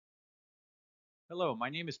Hello, my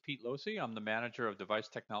name is Pete Losee. I'm the Manager of Device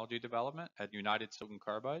Technology Development at United Silicon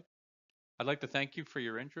Carbide. I'd like to thank you for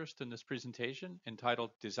your interest in this presentation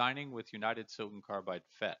entitled Designing with United Silicon Carbide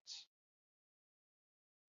FETs.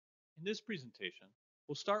 In this presentation,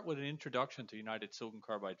 we'll start with an introduction to United Silicon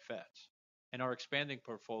Carbide FETs and our expanding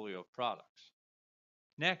portfolio of products.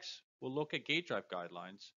 Next, we'll look at gate drive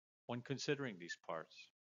guidelines when considering these parts.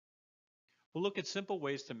 We'll look at simple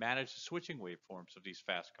ways to manage the switching waveforms of these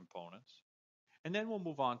fast components. And then we'll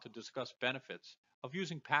move on to discuss benefits of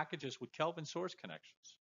using packages with Kelvin source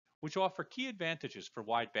connections, which offer key advantages for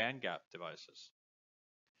wide bandgap devices.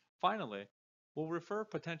 Finally, we'll refer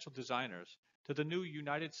potential designers to the new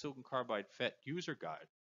United Silicon Carbide FET User Guide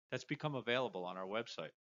that's become available on our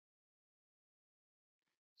website.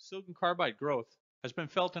 Silicon carbide growth has been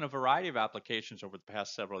felt in a variety of applications over the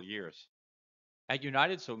past several years. At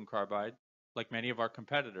United Silicon Carbide, like many of our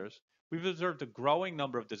competitors, we've observed a growing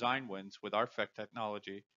number of design wins with our FET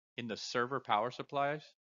technology in the server power supplies,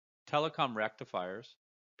 telecom rectifiers,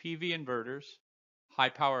 PV inverters, high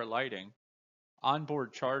power lighting,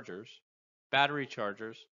 onboard chargers, battery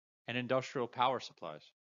chargers, and industrial power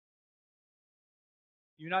supplies.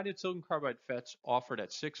 United Silicon Carbide FETs offered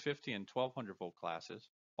at 650 and 1200 volt classes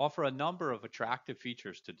offer a number of attractive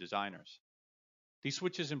features to designers. These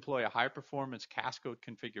switches employ a high performance Cascode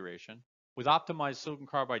configuration with optimized silicon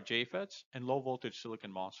carbide JFETs and low voltage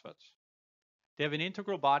silicon MOSFETs. They have an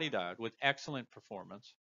integral body diode with excellent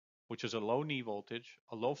performance, which is a low knee voltage,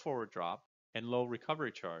 a low forward drop, and low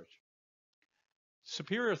recovery charge.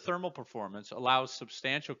 Superior thermal performance allows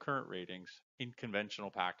substantial current ratings in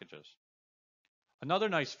conventional packages. Another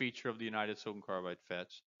nice feature of the United Silicon Carbide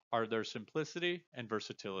FETs are their simplicity and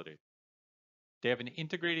versatility. They have an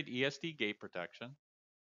integrated ESD gate protection,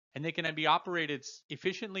 and they can be operated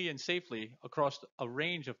efficiently and safely across a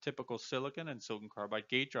range of typical silicon and silicon carbide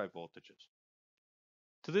gate drive voltages.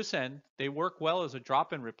 To this end, they work well as a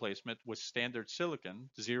drop-in replacement with standard silicon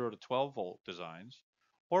 0 to 12 volt designs,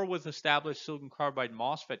 or with established silicon carbide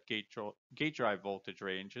MOSFET gate drive voltage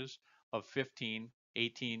ranges of 15,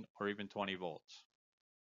 18, or even 20 volts.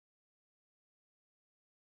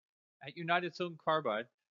 At United Silicon Carbide,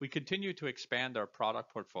 we continue to expand our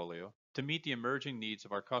product portfolio to meet the emerging needs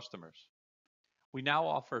of our customers. We now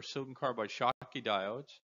offer silicon carbide Schottky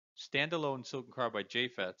diodes, standalone silicon carbide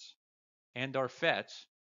JFETs, and our FETs,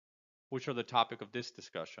 which are the topic of this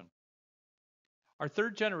discussion. Our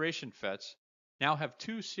third generation FETs now have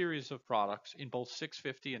two series of products in both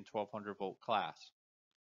 650 and 1200 volt class.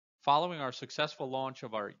 Following our successful launch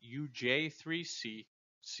of our UJ3C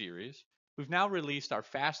series, we've now released our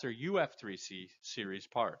faster UF3C series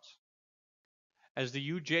parts. As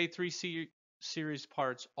the UJ3C series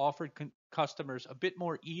parts offered customers a bit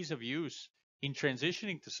more ease of use in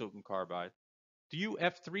transitioning to silicon carbide, the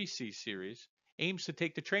UF3C series aims to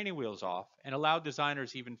take the training wheels off and allow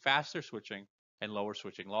designers even faster switching and lower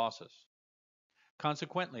switching losses.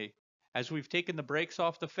 Consequently, as we've taken the brakes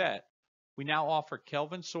off the FET, we now offer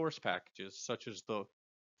Kelvin source packages such as the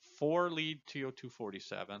 4-lead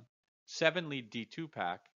TO247, 7-lead D2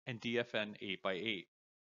 pack, and DFN 8x8.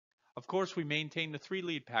 Of course, we maintain the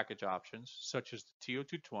 3-lead package options such as the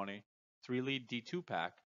TO220, 3-lead D2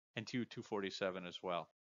 pack, and TO247 as well.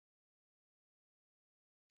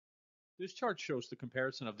 This chart shows the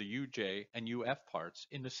comparison of the UJ and UF parts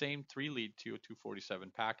in the same 3-lead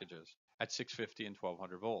TO247 packages at 650 and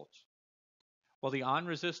 1200 volts. While the on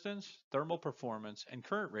resistance, thermal performance, and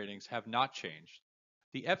current ratings have not changed,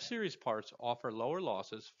 the F-series parts offer lower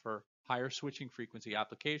losses for higher switching frequency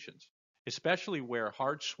applications, especially where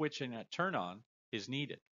hard switching at turn-on is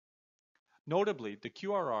needed. Notably, the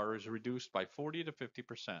QRR is reduced by 40 to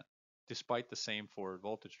 50% despite the same forward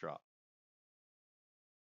voltage drop.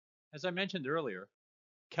 As I mentioned earlier,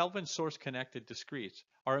 Kelvin source-connected discretes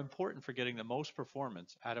are important for getting the most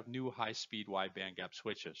performance out of new high-speed wide bandgap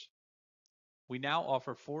switches. We now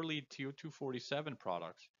offer 4-lead TO247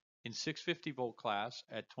 products in 650 volt class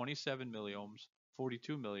at 27 milliohms,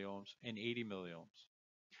 42 milliohms, and 80 milliohms,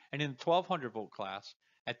 and in the 1200 volt class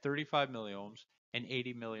at 35 milliohms and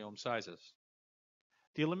 80 milliohm sizes.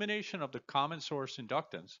 The elimination of the common source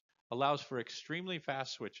inductance allows for extremely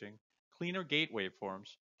fast switching, cleaner gate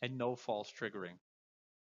waveforms, and no false triggering.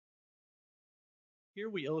 Here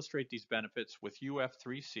we illustrate these benefits with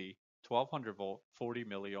UF3C 1200 volt 40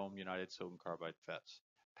 milliohm United Silicon Carbide FETs,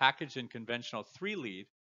 packaged in conventional 3-lead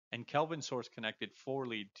and Kelvin source connected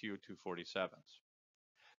 4-lead TO247s.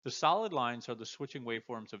 The solid lines are the switching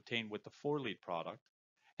waveforms obtained with the 4-lead product,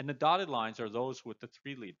 and the dotted lines are those with the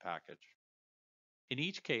 3-lead package. In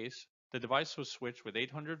each case, the device was switched with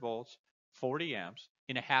 800 volts, 40 amps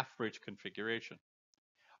in a half-bridge configuration.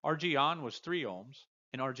 RG on was 3 ohms,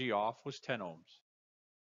 and RG off was 10 ohms.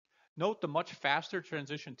 Note the much faster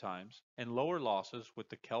transition times and lower losses with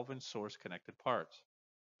the Kelvin source connected parts.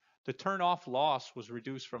 The turn-off loss was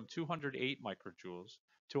reduced from 208 microjoules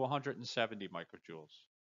to 170 microjoules,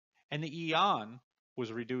 and the E-on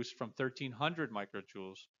was reduced from 1300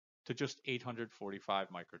 microjoules to just 845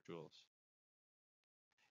 microjoules.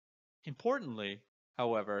 Importantly,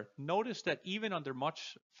 however, notice that even under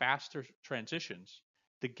much faster transitions,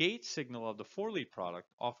 the gate signal of the 4-lead product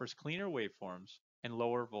offers cleaner waveforms and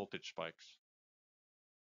lower voltage spikes.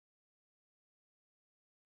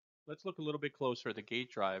 Let's look a little bit closer at the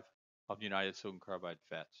gate drive of United Silicon Carbide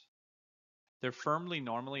FETs. They're firmly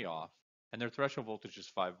normally off, and their threshold voltage is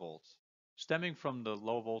 5 volts, stemming from the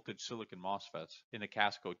low voltage silicon MOSFETs in the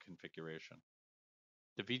Cascode configuration.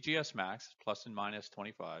 The VGS max is plus and minus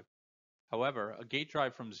 25. However, a gate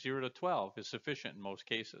drive from 0 to 12 is sufficient in most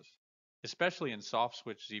cases, especially in soft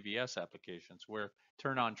switch ZVS applications where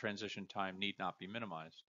turn-on transition time need not be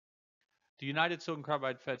minimized. The United Silicon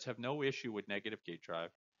Carbide FETs have no issue with negative gate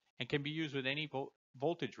drive and can be used with any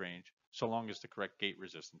voltage range so long as the correct gate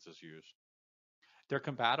resistance is used. They're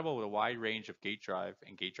compatible with a wide range of gate drive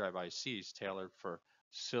and gate drive ICs tailored for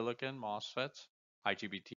silicon MOSFETs,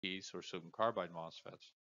 IGBTs, or silicon carbide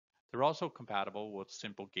MOSFETs. They're also compatible with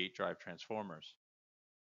simple gate drive transformers.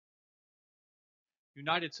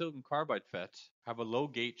 United Silicon Carbide FETs have a low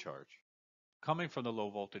gate charge coming from the low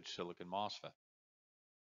voltage silicon MOSFET.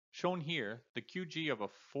 Shown here, the QG of a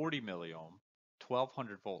 40 milliohm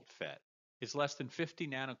 1200 volt FET is less than 50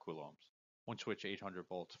 nanocoulombs when switch 800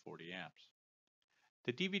 volts 40 amps.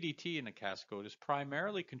 The DVDT in the Cascode is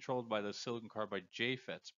primarily controlled by the silicon carbide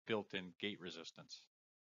JFET's built-in gate resistance,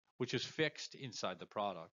 which is fixed inside the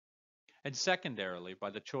product, and secondarily by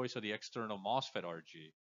the choice of the external MOSFET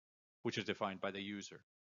RG, which is defined by the user.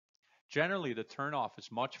 Generally, the turn-off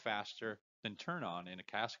is much faster than turn-on in a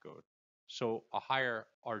Cascode, so a higher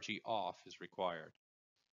RG off is required.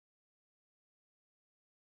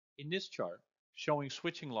 In this chart, showing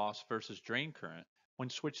switching loss versus drain current when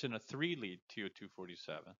switched in a 3-lead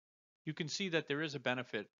TO247, you can see that there is a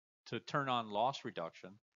benefit to turn-on loss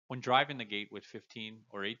reduction when driving the gate with 15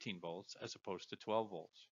 or 18 volts as opposed to 12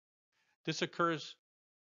 volts. This occurs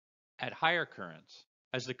at higher currents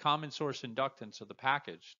as the common source inductance of the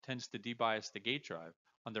package tends to debias the gate drive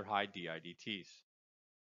under high DIDTs.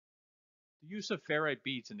 The use of ferrite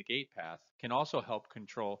beads in the gate path can also help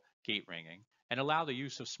control gate ringing and allow the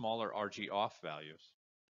use of smaller RG off values.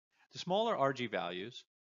 The smaller RG values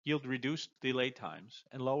yield reduced delay times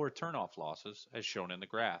and lower turn-off losses as shown in the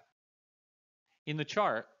graph. In the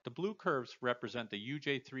chart, the blue curves represent the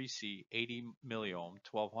UJ3C 80 milliohm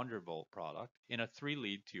 1200 volt product in a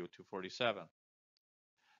 3-lead TO247.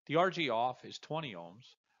 The RG off is 20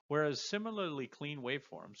 ohms, whereas similarly clean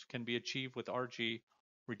waveforms can be achieved with RG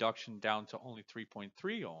reduction down to only 3.3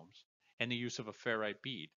 ohms and the use of a ferrite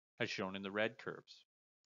bead, as shown in the red curves.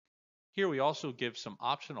 Here we also give some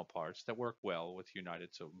optional parts that work well with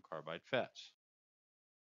United Silicon Carbide FETs.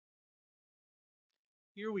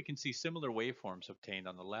 Here we can see similar waveforms obtained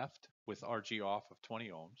on the left with RG off of 20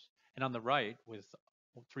 ohms and on the right with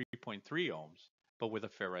 3.3 ohms, but with a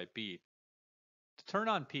ferrite bead. The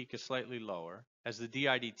turn-on peak is slightly lower as the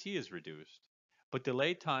DIDT is reduced, but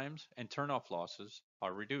delay times and turn-off losses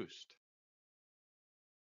are reduced.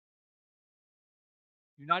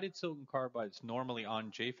 United Silicon Carbide's normally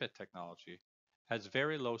on JFET technology has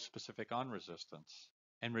very low specific on resistance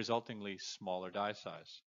and resultingly smaller die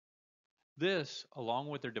size. This, along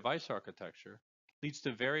with their device architecture, leads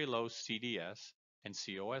to very low CDS and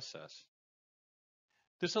COSS.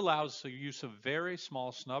 This allows the use of very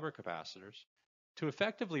small snubber capacitors to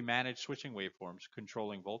effectively manage switching waveforms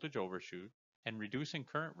controlling voltage overshoot and reducing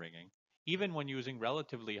current ringing, even when using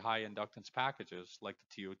relatively high inductance packages like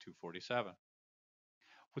the TO247.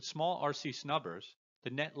 With small RC snubbers, the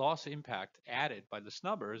net loss impact added by the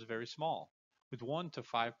snubber is very small, with 1 to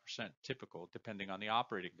 5% typical depending on the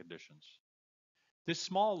operating conditions. This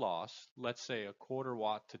small loss, let's say a quarter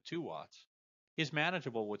watt to 2 watts, is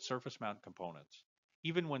manageable with surface mount components,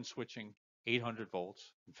 even when switching 800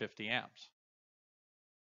 volts and 50 amps.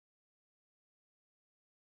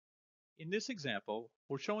 In this example,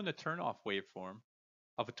 we're showing the turn-off waveform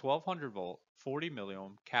of a 1200 volt 40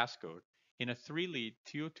 milliohm Cascode in a 3-lead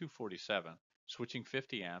TO247 switching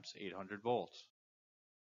 50 amps 800 volts.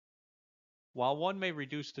 While one may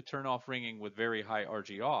reduce the turn-off ringing with very high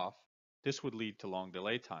RG off, this would lead to long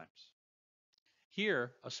delay times.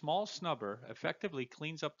 Here, a small snubber effectively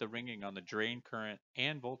cleans up the ringing on the drain current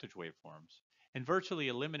and voltage waveforms and virtually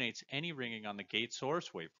eliminates any ringing on the gate source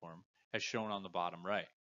waveform as shown on the bottom right.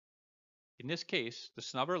 In this case, the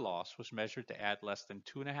snubber loss was measured to add less than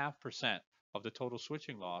 2.5% of the total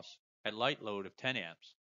switching loss at light load of 10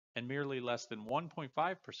 amps and merely less than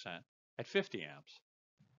 1.5% at 50 amps.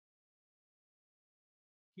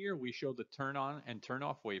 Here we show the turn on and turn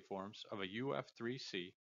off waveforms of a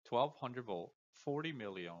UF3C 1200 volt 40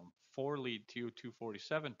 milliohm 4 lead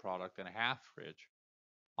TO247 product and a half fridge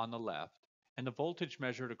on the left and the voltage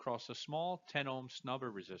measured across a small 10 ohm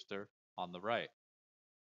snubber resistor on the right.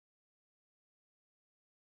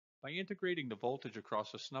 By integrating the voltage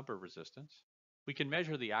across a snubber resistance, we can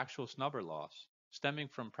measure the actual snubber loss stemming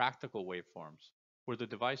from practical waveforms where the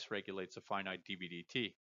device regulates a finite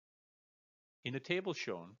dB/dt. In the table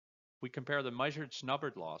shown, we compare the measured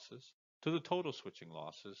snubbered losses to the total switching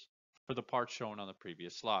losses for the parts shown on the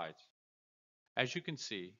previous slides. As you can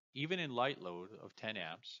see, even in light load of 10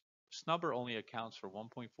 amps, snubber only accounts for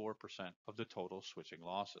 1.4% of the total switching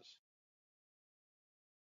losses.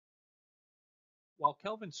 While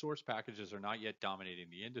Kelvin source packages are not yet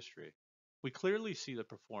dominating the industry, we clearly see the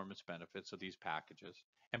performance benefits of these packages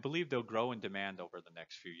and believe they'll grow in demand over the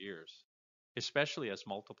next few years, especially as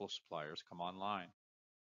multiple suppliers come online.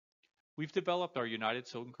 We've developed our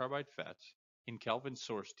UnitedSiC FETs in Kelvin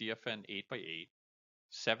source DFN 8x8,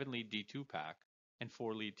 7-lead D2 pack, and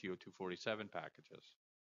 4-lead TO247 packages.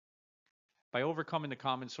 By overcoming the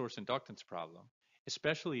common source inductance problem,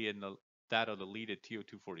 especially in that of the leaded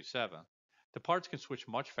TO247, the parts can switch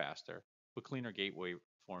much faster with cleaner gate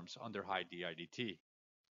waveforms under high DIDT.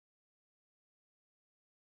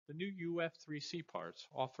 The new UF3C parts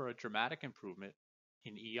offer a dramatic improvement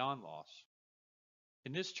in eon loss.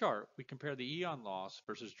 In this chart, we compare the eon loss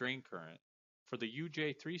versus drain current for the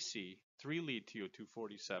UJ3C 3-lead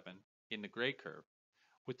TO247 in the gray curve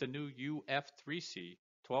with the new UF3C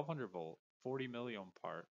 1200 volt 40 milliohm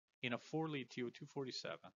part in a 4-lead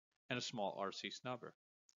TO247 and a small RC snubber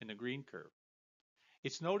in the green curve.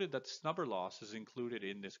 It's noted that the snubber loss is included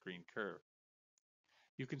in this green curve.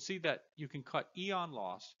 You can see that you can cut eon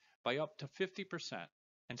loss by up to 50%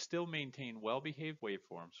 and still maintain well-behaved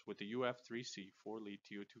waveforms with the UF3C 4-lead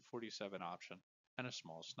TO247 option and a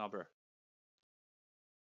small snubber.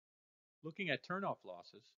 Looking at turn-off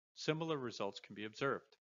losses, similar results can be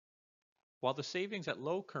observed. While the savings at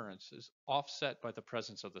low currents is offset by the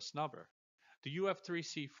presence of the snubber, the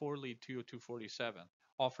UF3C 4-lead TO247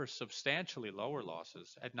 offers substantially lower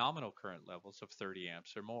losses at nominal current levels of 30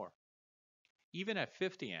 amps or more. Even at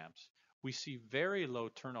 50 amps, we see very low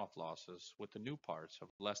turn-off losses with the new parts of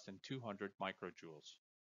less than 200 microjoules.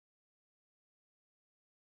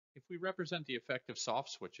 If we represent the effect of soft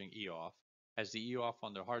switching EOF as the EOF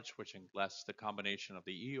under hard switching less the combination of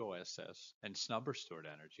the EOSS and snubber stored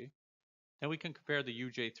energy, then we can compare the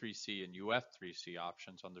UJ3C and UF3C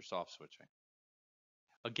options under soft switching.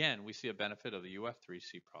 Again, we see a benefit of the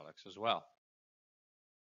UF3C products as well.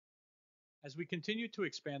 As we continue to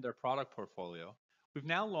expand our product portfolio, we've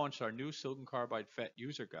now launched our new silicon carbide FET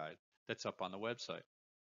user guide that's up on the website.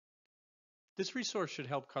 This resource should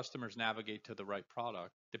help customers navigate to the right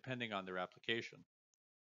product depending on their application.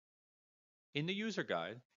 In the user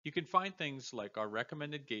guide, you can find things like our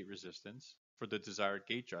recommended gate resistance for the desired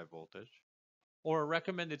gate drive voltage, or a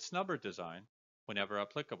recommended snubber design whenever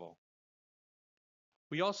applicable.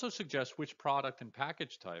 We also suggest which product and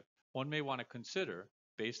package type one may want to consider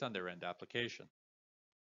based on their end application.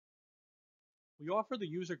 We offer the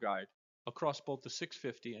user guide across both the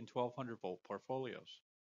 650 and 1200 volt portfolios.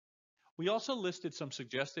 We also listed some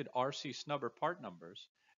suggested RC snubber part numbers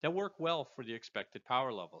that work well for the expected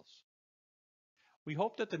power levels. We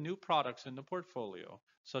hope that the new products in the portfolio,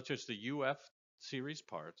 such as the UF series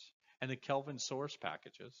parts and the Kelvin source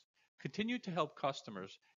packages, continue to help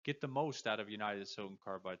customers get the most out of UnitedSiC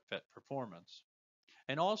FET performance,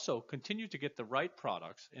 and also continue to get the right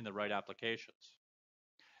products in the right applications.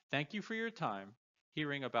 Thank you for your time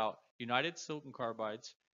hearing about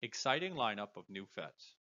UnitedSiC exciting lineup of new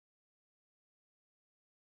FETs.